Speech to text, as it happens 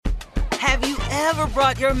Have you ever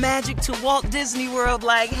brought your magic to Walt Disney World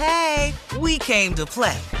like, hey, we came to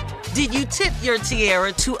play? Did you tip your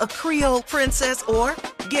tiara to a Creole princess or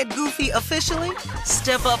get goofy officially?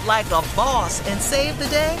 Step up like a boss and save the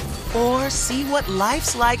day? Or see what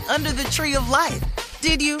life's like under the tree of life?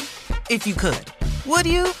 Did you? If you could. Would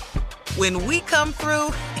you? When we come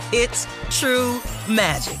through, it's true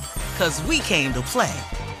magic. 'Cause we came to play.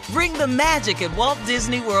 Bring the magic at Walt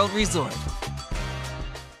Disney World Resort.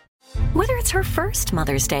 Whether it's her first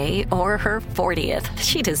Mother's Day or her 40th,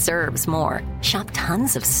 she deserves more. Shop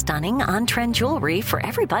tons of stunning on-trend jewelry for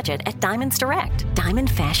every budget at Diamonds Direct. Diamond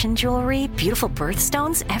fashion jewelry, beautiful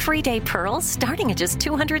birthstones, everyday pearls starting at just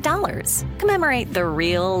 $200. Commemorate the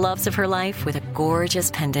real loves of her life with a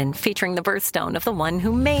gorgeous pendant featuring the birthstone of the one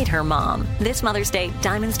who made her mom. This Mother's Day,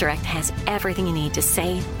 Diamonds Direct has everything you need to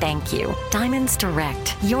say thank you. Diamonds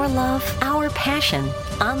Direct. Your love, our passion.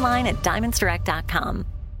 Online at diamondsdirect.com.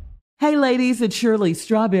 Hey ladies, it's Shirley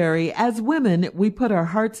Strawberry. As women, we put our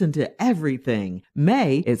hearts into everything.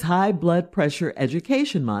 May is High Blood Pressure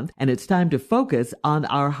Education Month, and it's time to focus on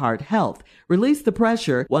our heart health. Release the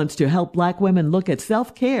Pressure wants to help Black women look at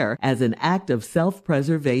self-care as an act of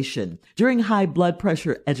self-preservation. During High Blood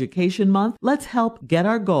Pressure Education Month, let's help get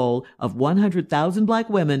our goal of 100,000 Black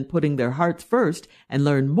women putting their hearts first and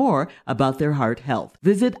learn more about their heart health.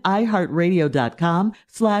 Visit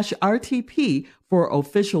iHeartRadio.com/RTP for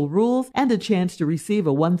official rules and a chance to receive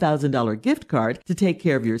a $1,000 gift card to take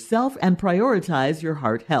care of yourself and prioritize your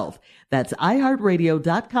heart health. That's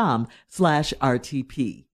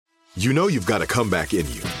iHeartRadio.com/RTP. You know you've got a comeback in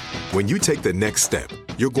you. When you take the next step,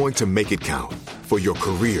 you're going to make it count for your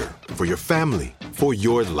career, for your family, for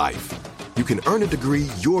your life. You can earn a degree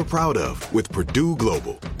you're proud of with Purdue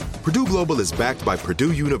Global. Purdue Global is backed by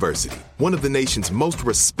Purdue University, one of the nation's most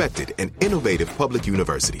respected and innovative public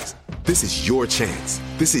universities. This is your chance.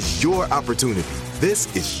 This is your opportunity.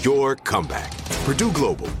 This is your comeback. Purdue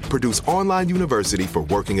Global, Purdue's online university for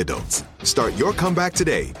working adults. Start your comeback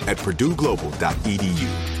today at purdueglobal.edu.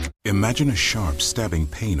 Imagine a sharp, stabbing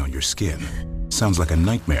pain on your skin. Sounds like a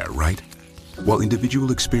nightmare, right? While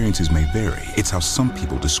individual experiences may vary, it's how some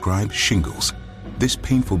people describe shingles. This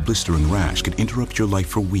painful blistering rash could interrupt your life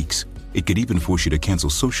for weeks. It could even force you to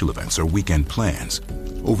cancel social events or weekend plans.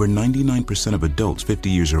 Over 99% of adults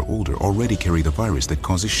 50 years or older already carry the virus that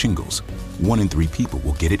causes shingles. 1 in 3 people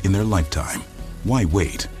will get it in their lifetime. Why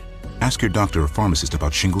wait? Ask your doctor or pharmacist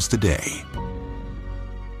about shingles today.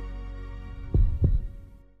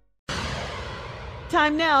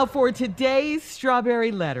 Time now for today's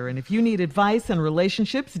Strawberry Letter. And if you need advice on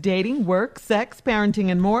relationships, dating, work, sex, parenting,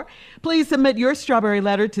 and more, please submit your Strawberry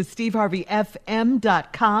Letter to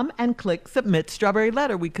steveharveyfm.com and click Submit Strawberry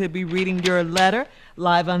Letter. We could be reading your letter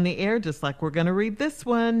live on the air, just like we're going to read this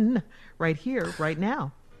one right here, right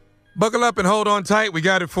now. Buckle up and hold on tight. We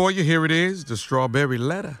got it for you. Here it is, the Strawberry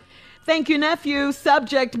Letter. Thank you, nephew.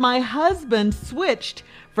 Subject: my husband switched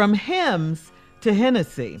from hymns to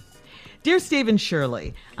Hennessy. Dear Steve and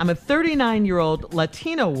Shirley, I'm a 39-year-old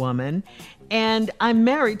Latino woman, and I'm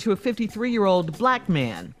married to a 53-year-old Black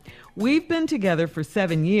man. We've been together for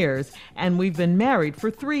 7 years, and we've been married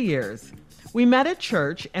for 3 years. We met at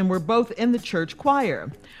church, and we're both in the church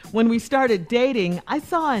choir. When we started dating, I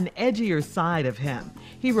saw an edgier side of him.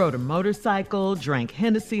 He rode a motorcycle, drank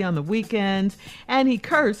Hennessy on the weekends, and he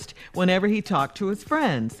cursed whenever he talked to his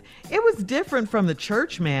friends. It was different from the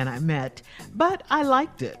church man I met, but I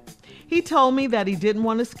liked it. He told me that he didn't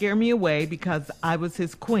want to scare me away because I was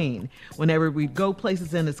his queen. Whenever we'd go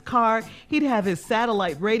places in his car, he'd have his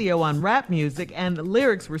satellite radio on rap music, and the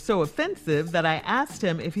lyrics were so offensive that I asked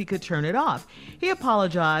him if he could turn it off. He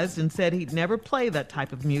apologized and said he'd never play that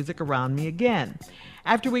type of music around me again.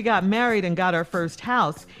 After we got married and got our first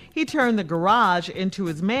house, he turned the garage into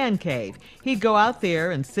his man cave. He'd go out there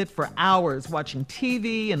and sit for hours watching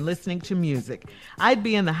TV and listening to music. I'd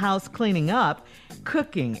be in the house cleaning up,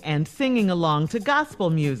 cooking, and singing along to gospel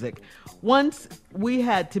music. Once we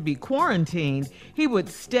had to be quarantined, he would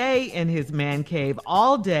stay in his man cave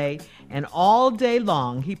all day, and all day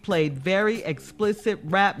long he played very explicit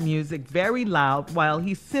rap music very loud while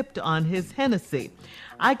he sipped on his Hennessy.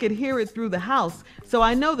 I could hear it through the house, so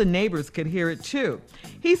I know the neighbors could hear it too.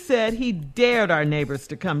 He said he dared our neighbors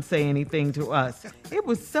to come say anything to us. It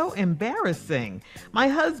was so embarrassing. My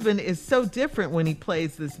husband is so different when he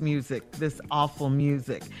plays this music, this awful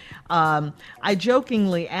music. I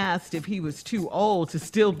jokingly asked if he was too old to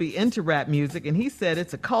still be into rap music, and he said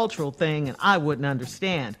it's a cultural thing and I wouldn't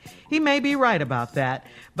understand. He may be right about that,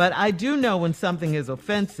 but I do know when something is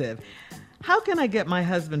offensive. How can I get my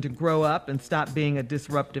husband to grow up and stop being a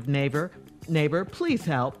disruptive neighbor? Please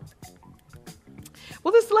help.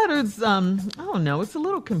 Well, this letter's, I don't know, it's a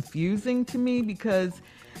little confusing to me because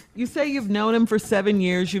you say you've known him for 7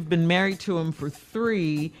 years, you've been married to him for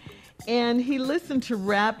 3, and he listened to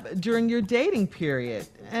rap during your dating period.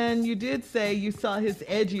 And you did say you saw his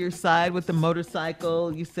edgier side with the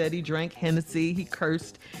motorcycle. You said he drank Hennessy, he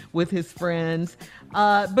cursed with his friends,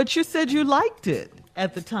 but you said you liked it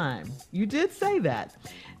at the time. You did say that.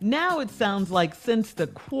 Now it sounds like since the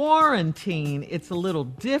quarantine, it's a little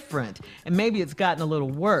different, and maybe it's gotten a little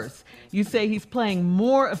worse. You say he's playing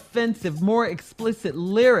more offensive, more explicit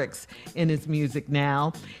lyrics in his music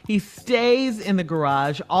now. He stays in the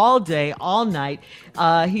garage all day, all night.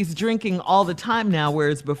 He's drinking all the time now,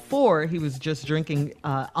 whereas before he was just drinking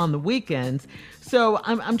on the weekends. So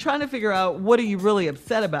I'm trying to figure out, what are you really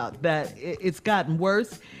upset about? That it's gotten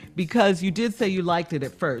worse? Because you did say you liked it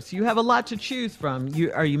at first. You have a lot to choose from.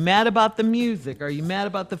 Are you mad about the music? Are you mad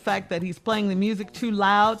about the fact that he's playing the music too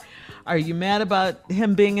loud? Are you mad about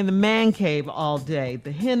him being in the man cave all day,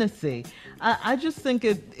 the Hennessy? I just think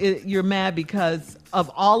you're mad because of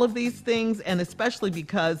all of these things, and especially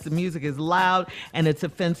because the music is loud and it's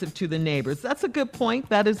offensive to the neighbors. That's a good point.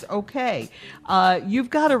 That is okay. You've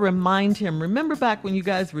got to remind him. Remember back when you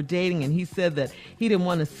guys were dating and he said that he didn't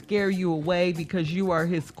want to scare you away because you are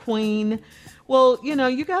his queen? Well,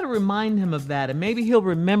 you got to remind him of that, and maybe he'll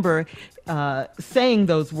remember saying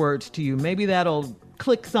those words to you. Maybe that'll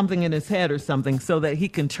click something in his head or something so that he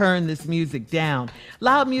can turn this music down.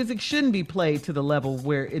 Loud music shouldn't be played to the level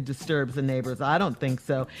where it disturbs the neighbors. I don't think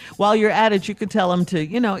so. While you're at it, you could tell him to,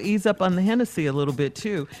 ease up on the Hennessy a little bit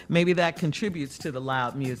too. Maybe that contributes to the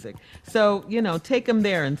loud music. So, take him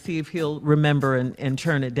there and see if he'll remember and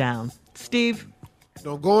turn it down. Steve?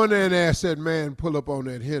 Don't go in there and ask that man pull up on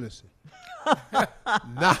that Hennessy.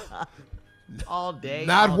 All day.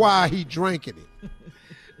 Not all while day. he drinking it.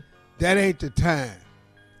 That ain't the time.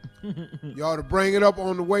 You ought to bring it up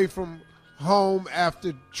on the way from home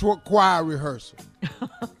after choir rehearsal.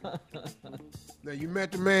 Now, you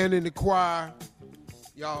met the man in the choir.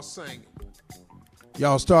 Y'all sang it.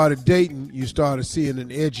 Y'all started dating. You started seeing an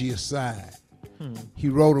edgier side. He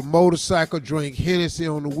rode a motorcycle, drank Hennessy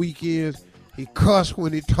on the weekends. He cussed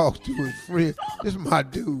when he talked to his friend. This is my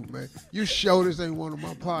dude, man. You sure this ain't one of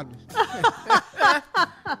my partners?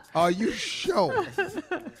 Are you sure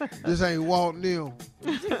this ain't Walt Neal?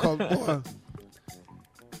 Because, boy,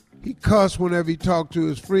 he cussed whenever he talked to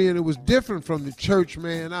his friend. It was different from the church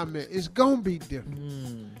man I met. It's going to be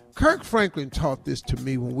different. Kirk Franklin taught this to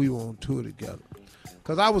me when we were on tour together.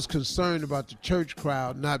 Because I was concerned about the church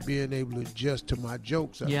crowd not being able to adjust to my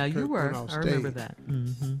jokes. Yeah, you were. I remember that.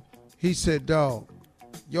 Mm-hmm. He said, dog,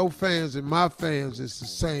 your fans and my fans is the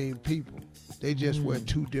same people. They just wear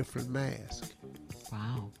 2 different masks.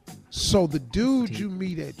 Wow. So the dude you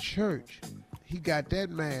meet at church, he got that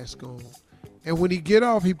mask on. And when he get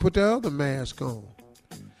off, he put the other mask on.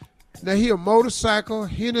 Now he a motorcycle,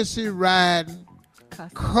 Hennessy riding,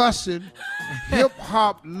 cussing,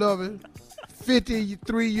 hip-hop loving,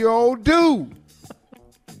 53-year-old dude.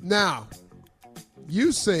 Now,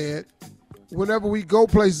 you said whenever we go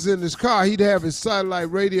places in this car, he'd have his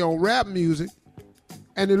satellite radio on rap music,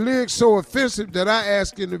 and the lyrics so offensive that I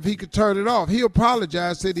asked him if he could turn it off. He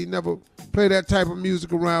apologized, said he'd never play that type of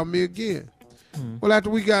music around me again. Well, after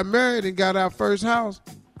we got married and got our first house,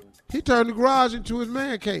 he turned the garage into his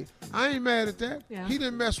man cave. I ain't mad at that. Yeah. He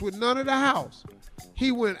didn't mess with none of the house.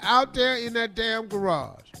 He went out there in that damn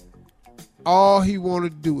garage. All he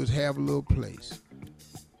wanted to do was have a little place.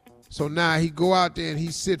 So now he go out there and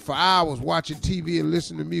he sit for hours watching TV and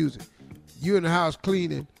listen to music. You in the house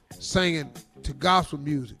cleaning, singing to gospel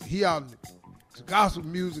music. He out to gospel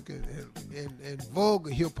music and vulgar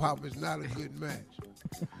hip-hop is not a good match.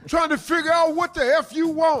 Trying to figure out what the F you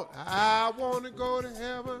want. I want to go to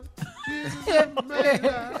heaven. Jesus made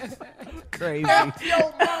us. Crazy. F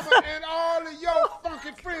your mama and all of your funky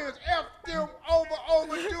friends. F them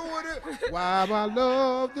overdoing it. Why I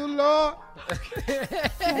love the Lord.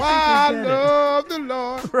 Why I love the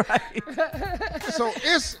Lord. Right. So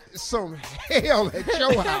it's some hell at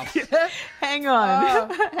your house. Hang on.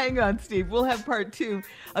 Hang on, Steve. We'll have part 2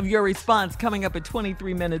 of your response coming up at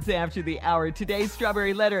 23 minutes after the hour. Today's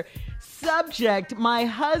Strawberry Letter subject: my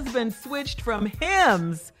husband switched from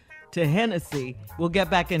hymns to Hennessy. We'll get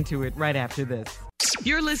back into it right after this.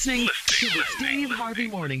 You're listening to the Steve Harvey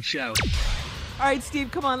Morning Show. All right, Steve,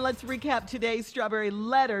 come on. Let's recap today's Strawberry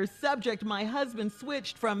Letter subject: my husband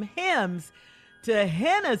switched from hymns to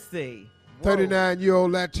Hennessy.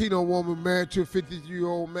 39-year-old Latino woman married to a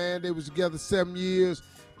 53-year-old man. They was together 7 years.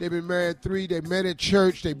 They've been married 3. They met at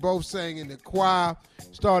church. They both sang in the choir.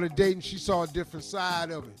 Started dating. She saw a different side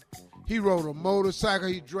of it. He rode a motorcycle.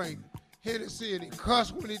 He drank Hennessy, and he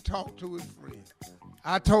cussed when he talked to his friend.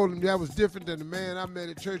 I told him that was different than the man I met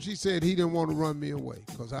at church. He said he didn't want to run me away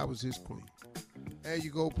because I was his queen. There you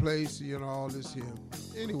go, place, all this here.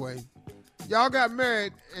 Anyway, y'all got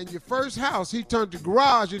married, and your first house, he turned the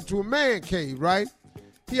garage into a man cave, right?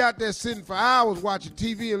 He out there sitting for hours watching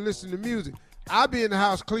TV and listening to music. I be in the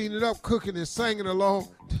house cleaning up, cooking, and singing along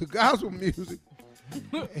to gospel music.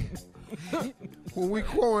 When we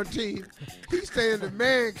quarantined, he stay in the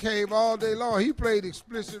man cave all day long. He played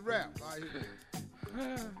explicit rap.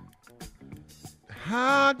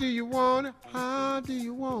 How do you want it? How do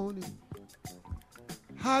you want it?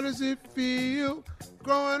 How does it feel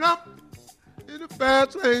growing up in the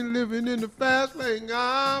fast lane, living in the fast lane?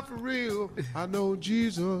 I'm for real. I know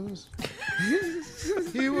Jesus.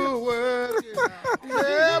 He will work it out.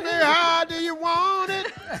 Tell me, how do you want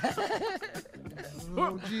it?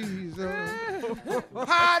 Oh, Jesus.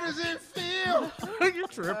 How does it feel? You're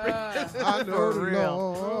tripping. I know the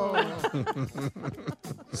Lord.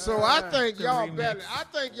 So I think y'all better. I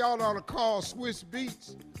think y'all ought to call Swiss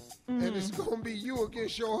Beats. And it's going to be you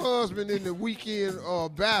against your husband in the weekend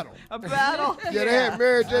battle. A battle? Yeah, they had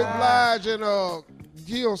Mary J. Blige and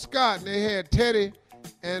Gil Scott, and they had Teddy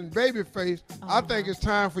and Babyface. I think it's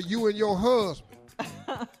time for you and your husband.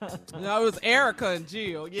 No, it was Erica and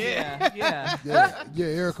Jill. Yeah. Yeah,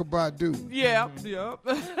 Erykah Badu. Yep.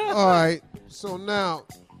 All right, so now,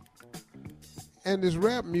 and this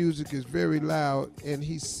rap music is very loud, and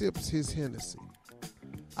he sips his Hennessy.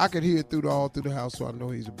 I could hear it all through the house, so I know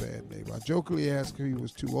he's a bad neighbor. I jokingly asked him if he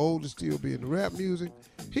was too old to still be in the rap music.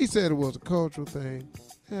 He said it was a cultural thing.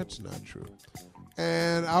 That's not true.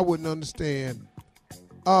 And I wouldn't understand.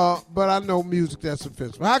 But I know music that's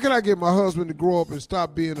offensive. How can I get my husband to grow up and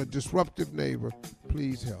stop being a disruptive neighbor?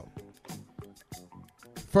 Please help.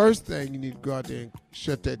 First thing, you need to go out there and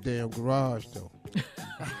shut that damn garage door.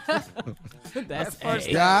 That's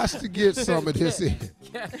first. Got to get some of this in.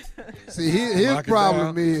 See, his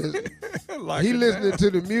problem is he listening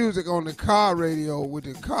to the music on the car radio with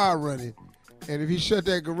the car running, and if he shut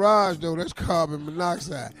that garage door, that's carbon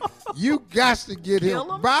monoxide. You got to get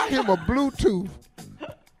buy him a Bluetooth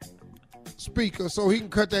speaker so he can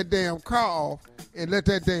cut that damn car off and let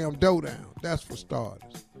that damn door down. That's for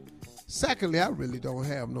starters. Secondly, I really don't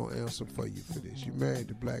have no answer for you for this. You married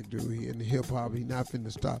the black dude, he in the hip-hop, he not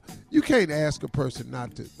finna stop. You can't ask a person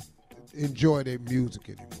not to enjoy their music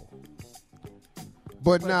anymore.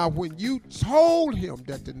 But now, when you told him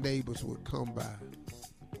that the neighbors would come by,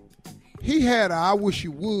 he had a I wish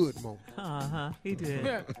you would moment. Uh-huh, he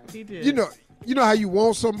did. He did. You know how you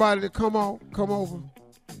want somebody to come over?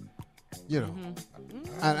 You know.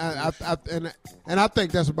 And I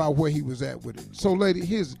think that's about where he was at with it. So, lady,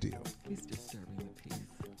 here's the deal. He's disturbing the peace.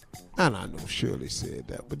 And I know Shirley said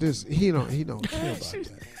that, but he don't care about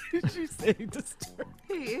that. She said he disturbed.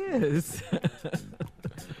 He is.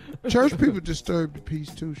 Church people disturb the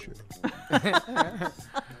peace too, Shirley.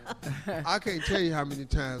 I can't tell you how many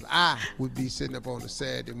times I would be sitting up on a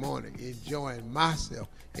Saturday morning enjoying myself,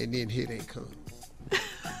 and then here they come.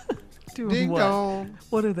 Doing Ding what? dong.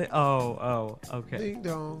 What are they? Oh, okay. Ding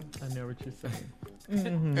dong. I know what you're saying.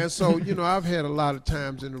 Mm-hmm. And so, I've had a lot of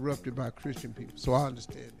times interrupted by Christian people, so I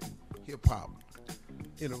understand hip-hop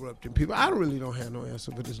interrupting people. I don't have no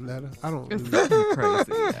answer for this letter. I don't really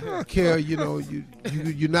Crazy. care.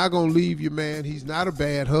 You're not going to leave your man. He's not a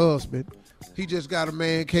bad husband. He just got a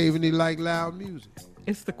man cave and he like loud music.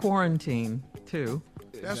 It's the quarantine, too.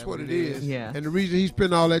 That's what it is. Yeah. And the reason he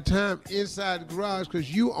spent all that time inside the garage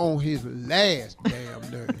because you on his last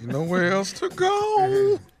damn nerve. Nowhere else to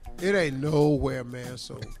go. It ain't nowhere, man.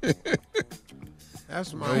 So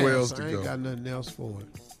that's my Nowhere answer. else to I ain't go. got nothing else for it.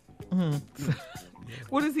 Mm-hmm.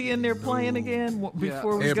 What is he in there playing again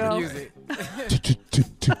before we go? Music.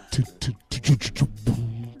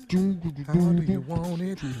 How do you want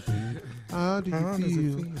it? How do you How does it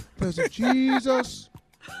feel? feel? Does it Jesus?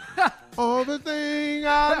 Everything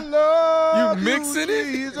I love. You mixing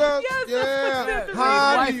it? Jesus. Yes, Yeah. that's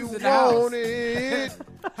How Wife do you is in the house. want it?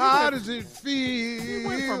 How does it feel?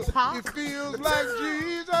 went from pop. It feels like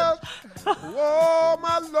Jesus. Oh,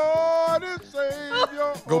 my Lord and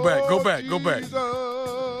Savior. Go back, go Oh, back, go back. Jesus.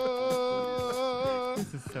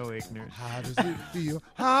 This is so ignorant. How does it feel?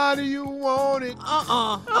 How do you want it?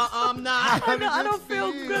 I'm not. How does I it don't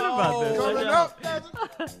feel feel? good about this. Coming up, that's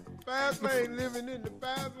it. Fast lane, living in the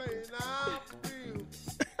fast lane.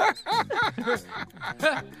 I'm just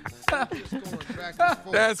going back and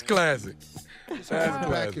forth. That's classic. Just That's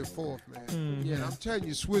going back classic. and forth, man. Yeah, I'm telling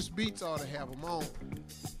you, Swiss Beats ought to have them on.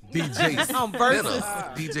 DJ On Versus.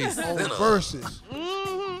 DJ On Sinner. verses.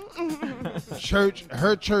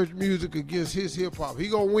 Her church music against his hip hop. He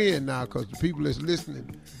gonna win now because the people that's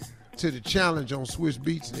listening to the challenge on Swiss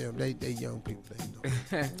Beats them, they young people.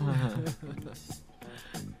 They know.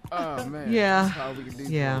 Oh man. Yeah. That's all we can do.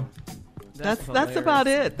 Yeah. That's about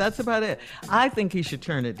it. That's about it. I think he should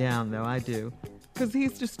turn it down, though. I do. Because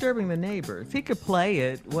he's disturbing the neighbors. He could play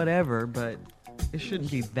it, whatever, but it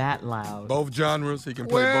shouldn't be that loud. Both genres. He can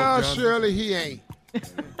play both Well, genres. Shirley, he ain't.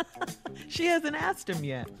 She hasn't asked him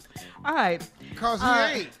yet. All right. Because he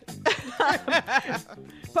ain't.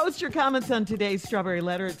 Post your comments on today's Strawberry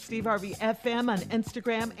Letter at Steve Harvey FM on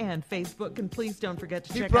Instagram and Facebook. And please don't forget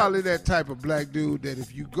to He check probably out... that type of black dude that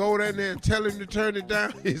if you go down there and tell him to turn it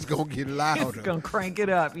down, it's going to get louder. It's going to crank it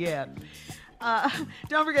up, yeah.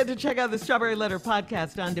 Don't forget to check out the Strawberry Letter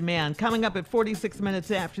podcast on demand. Coming up at 46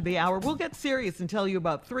 minutes after the hour, we'll get serious and tell you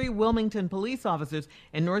about 3 Wilmington police officers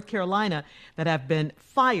in North Carolina that have been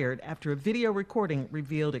fired after a video recording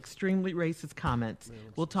revealed extremely racist comments.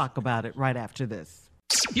 We'll talk about it right after this.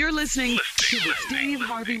 You're listening to the Steve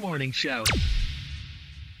Harvey Morning Show.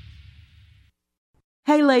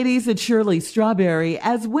 Hey ladies, it's Shirley Strawberry.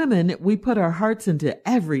 As women, we put our hearts into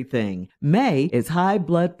everything. May is High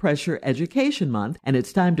Blood Pressure Education Month, and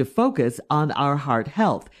it's time to focus on our heart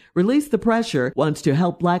health. Release the Pressure wants to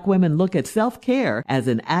help Black women look at self-care as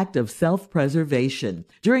an act of self-preservation.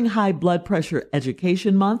 During High Blood Pressure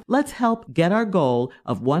Education Month, let's help get our goal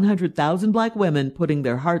of 100,000 Black women putting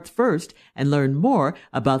their hearts first and learn more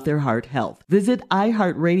about their heart health. Visit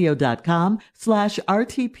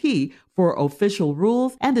iHeartRadio.com/RTP for official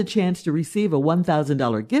rules and a chance to receive a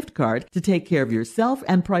 $1,000 gift card to take care of yourself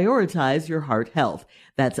and prioritize your heart health.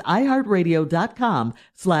 That's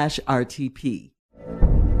iHeartRadio.com/RTP.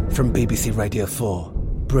 From BBC Radio 4,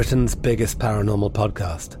 Britain's biggest paranormal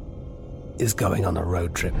podcast is going on a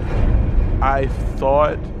road trip. I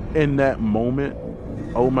thought in that moment,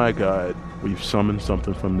 oh my God, we've summoned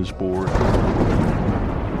something from this board.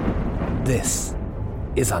 This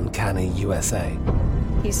is Uncanny USA.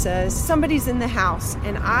 He says, somebody's in the house,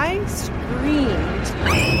 and I screamed.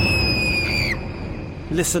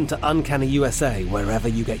 Listen to Uncanny USA wherever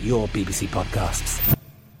you get your BBC podcasts,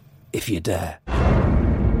 if you dare.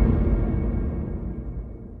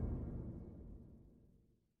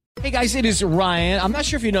 Hey guys, it is Ryan. I'm not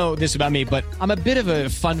sure if you know this about me, but I'm a bit of a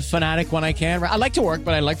fun fanatic when I can. I like to work,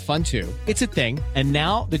 but I like fun too. It's a thing. And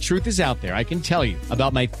now the truth is out there. I can tell you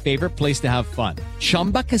about my favorite place to have fun.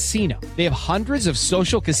 Chumba Casino. They have hundreds of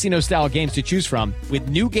social casino style games to choose from with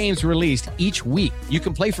new games released each week. You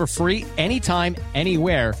can play for free anytime,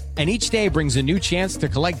 anywhere. And each day brings a new chance to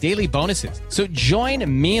collect daily bonuses. So join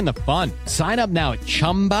me in the fun. Sign up now at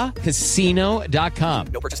ChumbaCasino.com.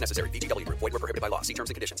 No purchase necessary. VGW. Void where prohibited by law. See terms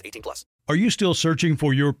and conditions. 18+. Are you still searching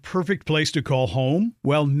for your perfect place to call home?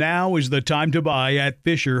 Well, now is the time to buy at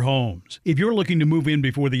Fisher Homes. If you're looking to move in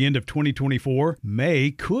before the end of 2024,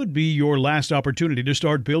 May could be your last opportunity to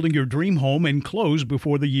start building your dream home and close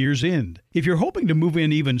before the year's end. If you're hoping to move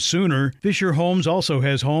in even sooner, Fisher Homes also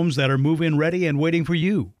has homes that are move-in ready and waiting for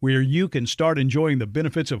you, where you can start enjoying the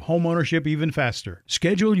benefits of homeownership even faster.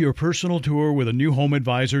 Schedule your personal tour with a new home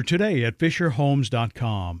advisor today at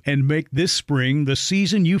FisherHomes.com and make this spring the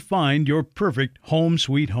season you find your perfect home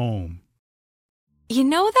sweet home. You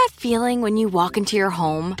know that feeling when you walk into your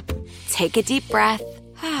home, take a deep breath,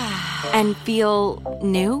 and feel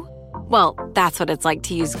new? Well, that's what it's like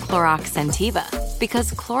to use Clorox Scentiva.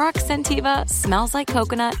 Because Clorox Scentiva smells like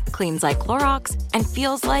coconut, cleans like Clorox, and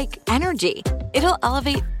feels like energy. It'll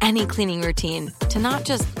elevate any cleaning routine to not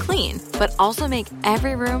just clean, but also make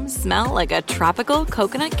every room smell like a tropical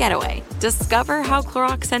coconut getaway. Discover how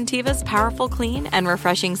Clorox Scentiva's powerful clean and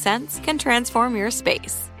refreshing scents can transform your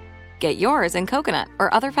space. Get yours in coconut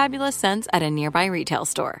or other fabulous scents at a nearby retail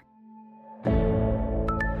store.